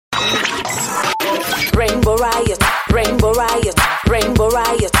Rainbow Riot, Rainbow Riot, Rainbow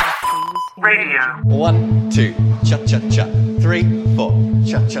Riot. Radio. 1, 2, cha-cha-cha. 3, 4,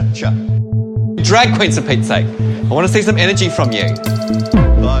 cha-cha-cha. Drag queens, for Pete's sake. I want to see some energy from you. 5, 6,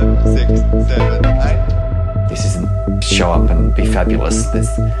 7, 8. This isn't show up and be fabulous. There's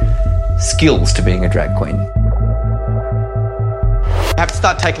skills to being a drag queen. You have to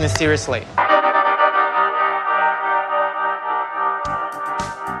start taking this seriously.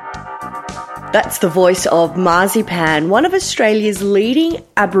 That's the voice of Marzipan, one of Australia's leading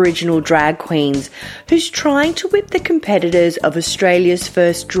Aboriginal drag queens, who's trying to whip the competitors of Australia's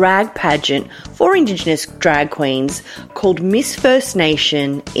first drag pageant for Indigenous drag queens, called Miss First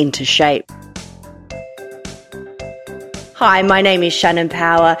Nation, into shape. Hi, my name is Shannon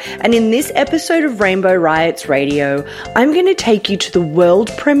Power, and in this episode of Rainbow Riots Radio, I'm going to take you to the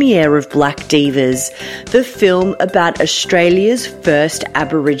world premiere of Black Divas, the film about Australia's first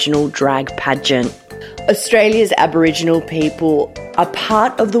Aboriginal drag pageant. Australia's Aboriginal people are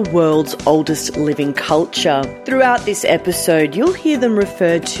part of the world's oldest living culture. Throughout this episode, you'll hear them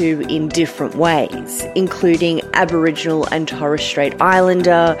referred to in different ways, including Aboriginal and Torres Strait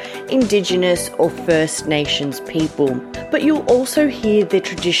Islander, Indigenous or First Nations people. But you'll also hear the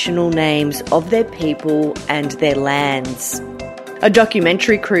traditional names of their people and their lands. A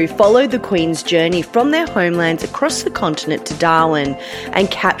documentary crew followed the Queen's journey from their homelands across the continent to Darwin and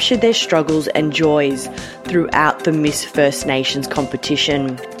captured their struggles and joys throughout the Miss First Nations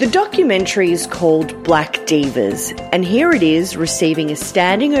competition. The documentary is called Black Divas, and here it is receiving a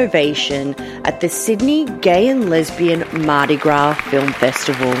standing ovation at the Sydney Gay and Lesbian Mardi Gras Film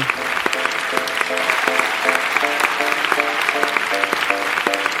Festival.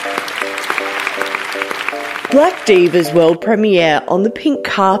 Black Divas' world premiere on the pink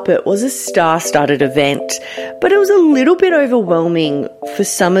carpet was a star-studded event, but it was a little bit overwhelming for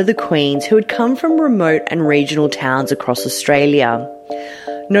some of the queens who had come from remote and regional towns across Australia.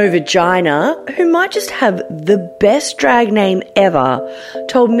 No Vagina, who might just have the best drag name ever,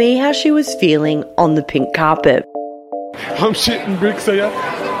 told me how she was feeling on the pink carpet. I'm shitting bricks here.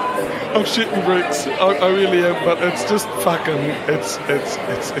 I'm shitting bricks. I really am, but it's just fucking, it's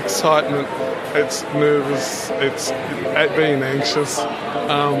excitement, it's nervous, it's being anxious.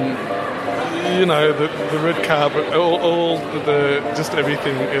 You know, the red carpet, all the just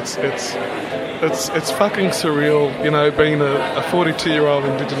everything. It's fucking surreal. You know, being a 42-year-old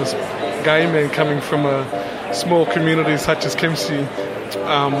Indigenous gay man coming from a small community such as Kempsey,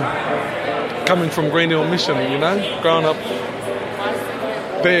 coming from Green Hill Mission. You know, growing up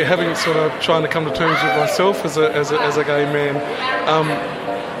there, having sort of trying to come to terms with myself as a gay man.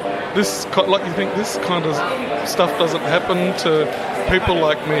 This, like, you think this kind of stuff doesn't happen to people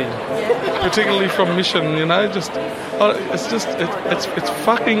like me, particularly from Mission. You know, it's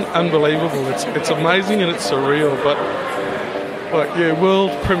fucking unbelievable. It's amazing and it's surreal. But like, yeah,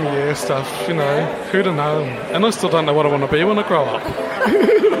 world premiere stuff. You know, who'd have known? And I still don't know what I want to be when I grow up.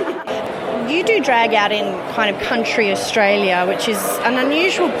 You do drag out in kind of country Australia, which is an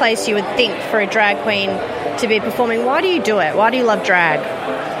unusual place you would think for a drag queen to be performing. Why do you do it? Why do you love drag?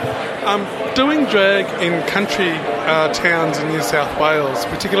 Doing drag in country towns in New South Wales,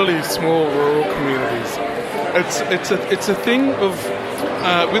 particularly small rural communities, it's a thing of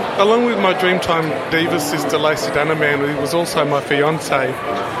along with my Dreamtime Diva sister Lacey Danaman, who was also my fiance.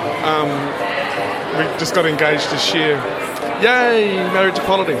 We just got engaged this year. Yay, marriage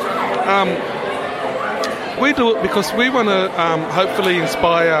equality. We do it because we want to hopefully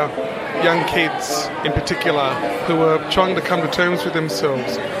inspire young kids in particular who are trying to come to terms with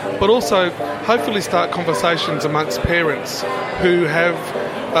themselves, but also hopefully start conversations amongst parents who have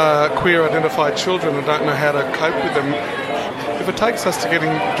queer identified children and don't know how to cope with them. If it takes us to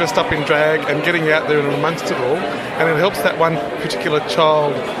getting dressed up in drag and getting out there and amongst it all, and it helps that one particular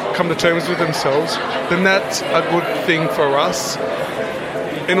child come to terms with themselves, then that's a good thing for us.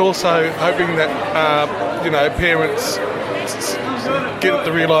 And also hoping that, parents get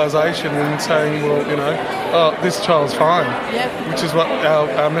the realisation and saying, well, you know, this child's fine, which is what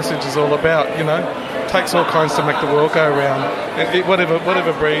our message is all about, you know. Takes all kinds to make the world go round, and whatever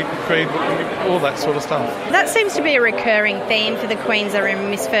breed, creed, all that sort of stuff. That seems to be a recurring theme for the queens that are in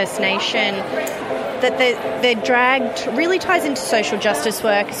Miss First Nation, that the drag really ties into social justice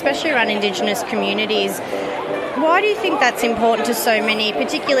work, especially around Indigenous communities. Why do you think that's important to so many,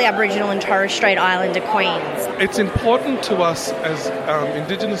 particularly Aboriginal and Torres Strait Islander queens? It's important to us as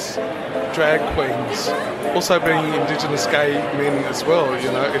Indigenous drag queens, also being Indigenous gay men as well,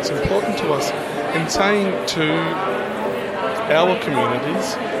 you know. It's important to us in saying to our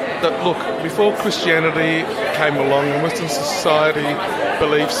communities that, look, before Christianity came along and Western society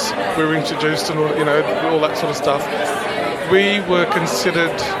beliefs were introduced and, all that sort of stuff, we were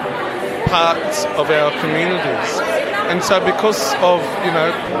considered parts of our communities. And so because of,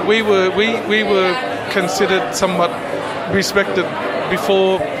 we were considered somewhat respected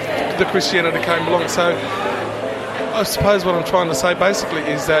before the Christianity came along. So I suppose what I'm trying to say basically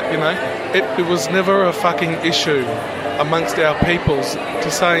is that, it was never a fucking issue amongst our peoples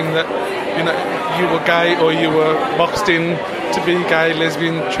to saying that, you were gay or you were boxed in to be gay,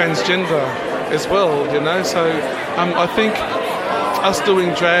 lesbian, transgender as well, So I think us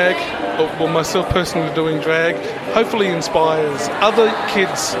doing drag, or myself personally doing drag, hopefully inspires other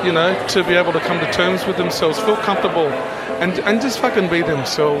kids, to be able to come to terms with themselves, feel comfortable, and just fucking be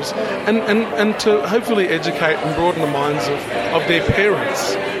themselves, and to hopefully educate and broaden the minds of their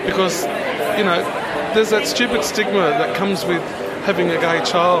parents, because, there's that stupid stigma that comes with having a gay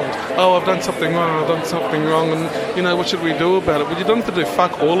child. Oh, I've done something wrong, and, what should we do about it? Well, you don't have to do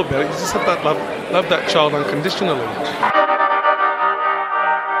fuck all about it. You just have to love that child unconditionally.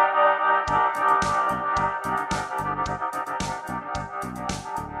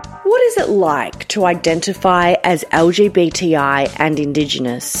 What is it like to identify as LGBTI and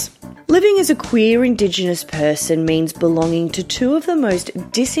Indigenous? Living as a queer Indigenous person means belonging to two of the most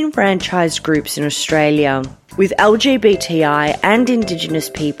disenfranchised groups in Australia, with LGBTI and Indigenous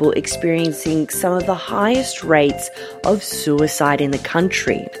people experiencing some of the highest rates of suicide in the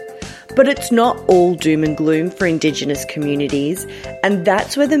country. But it's not all doom and gloom for Indigenous communities, and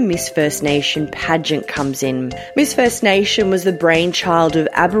that's where the Miss First Nation pageant comes in. Miss First Nation was the brainchild of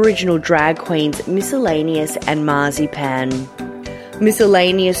Aboriginal drag queens Miscellaneous and Marzipan.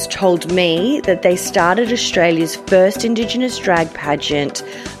 Miscellaneous told me that they started Australia's first Indigenous drag pageant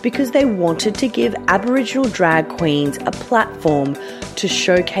because they wanted to give Aboriginal drag queens a platform to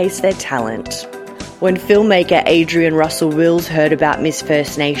showcase their talent. When filmmaker Adrian Russell Wills heard about Miss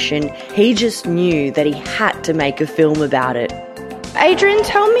First Nation, he just knew that he had to make a film about it. Adrian,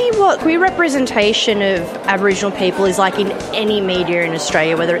 tell me what queer representation of Aboriginal people is like in any media in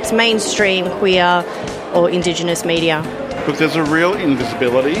Australia, whether it's mainstream, queer or Indigenous media. Look, there's a real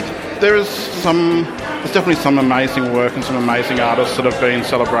invisibility. There's definitely some amazing work and some amazing artists that have been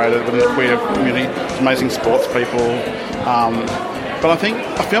celebrated within the queer community, amazing sports people. But I think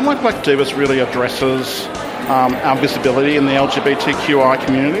a film like Black Divas really addresses our visibility in the LGBTQI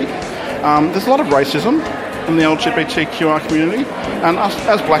community. There's a lot of racism in the LGBTQI community, and us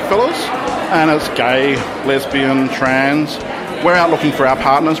as blackfellas and as gay, lesbian, trans, we're out looking for our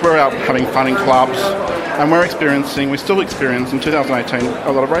partners, we're out having fun in clubs, and we still experience in 2018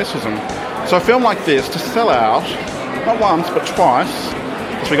 a lot of racism. So a film like this, to sell out, not once but twice,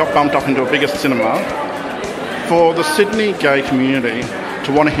 as we got bumped up into a bigger cinema, for the Sydney gay community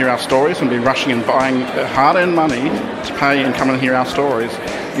to want to hear our stories and be rushing and buying hard-earned money to pay and come and hear our stories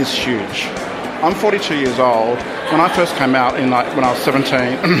is huge. I'm 42 years old. When I first came out when I was 17,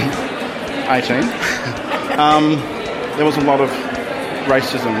 18, there was a lot of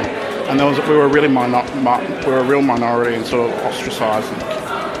racism, and we were a real minority and sort of ostracised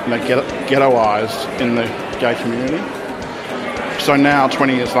and ghettoised in the gay community. So now,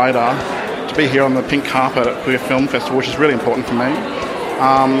 20 years later, to be here on the pink carpet at Queer Film Festival, which is really important for me,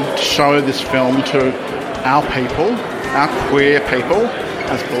 to show this film to our people, our queer people,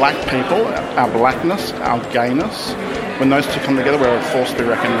 as black people, our blackness, our gayness. When those two come together, we're a force to be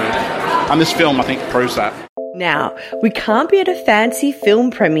reckoned with. And this film, I think, proves that. Now, we can't be at a fancy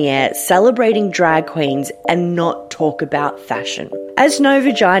film premiere celebrating drag queens and not talk about fashion. As No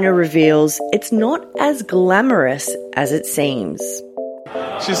Vagina reveals, it's not as glamorous as it seems.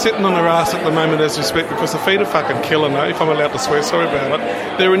 She's sitting on her ass at the moment as we speak because her feet are fucking killing her, if I'm allowed to swear, sorry about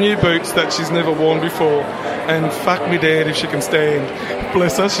it. There are new boots that she's never worn before, and fuck me dad if she can stand.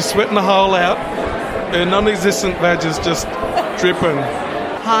 Bless her, she's sweating the hole out, her non-existent vag is just dripping.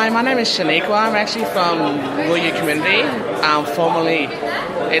 Hi, my name is Shaniqua. I'm actually from Wuyu community. Formerly,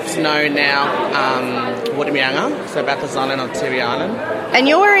 it's known now Woodimianga, so Bathurst Island or Tiwi Island. And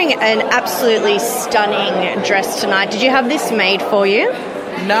you're wearing an absolutely stunning dress tonight. Did you have this made for you?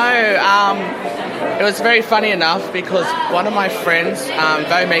 No, it was very funny enough because one of my friends,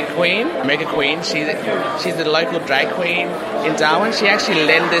 Vo Mega Queen, she's a local drag queen in Darwin. She actually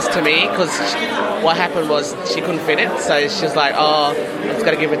lent this to me because what happened was she couldn't fit it, so she was like, oh, I've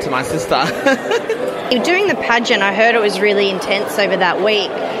got to give it to my sister. Doing the pageant, I heard it was really intense over that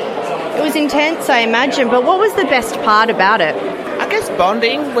week. It was intense, I imagine, but what was the best part about it? I guess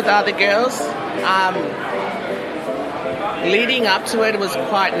bonding with other girls. Leading up to it was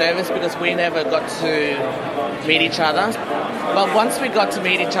quite nervous because we never got to meet each other. But once we got to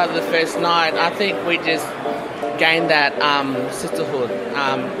meet each other the first night, I think we just gained that sisterhood.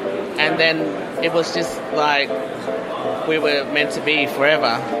 And then it was just like we were meant to be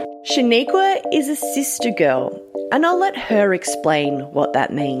forever. Shaniqua is a sister girl, and I'll let her explain what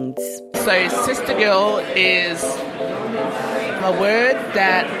that means. So sister girl is a word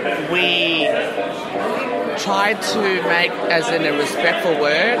that we tried to make as in a respectful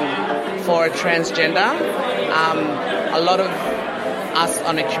word for a transgender. A lot of us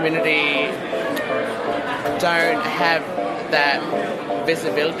on a community don't have that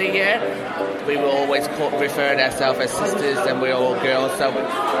visibility yet. We were always referred ourselves as sisters, and we're all girls. So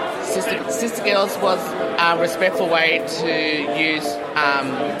sister girls was a respectful way to use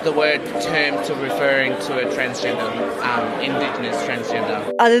the word term to referring to a transgender, Indigenous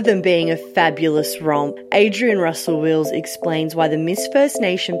transgender. Other than being a fabulous romp, Adrian Russell Wills explains why the Miss First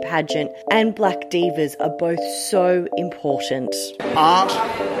Nation pageant and Black Divas are both so important. Art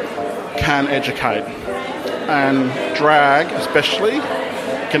can educate, and drag especially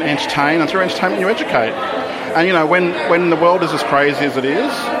can entertain, and through entertainment you educate. And you know, when the world is as crazy as it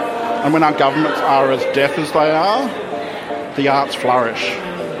is, and when our governments are as deaf as they are, the arts flourish.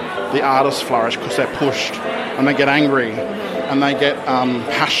 The artists flourish because they're pushed, and they get angry, and they get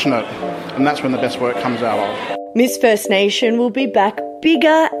passionate, and that's when the best work comes out of. Miss First Nation will be back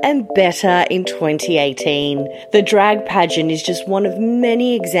bigger and better in 2018. The drag pageant is just one of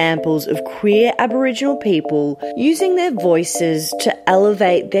many examples of queer Aboriginal people using their voices to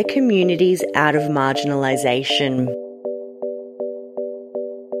elevate their communities out of marginalisation.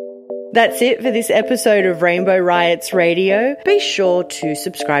 That's it for this episode of Rainbow Riots Radio. Be sure to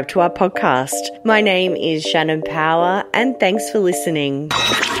subscribe to our podcast. My name is Shannon Power, and thanks for listening.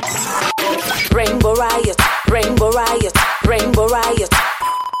 Rainbow Riot, Rainbow Riot, Rainbow Riot.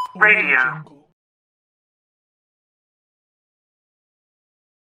 Radio.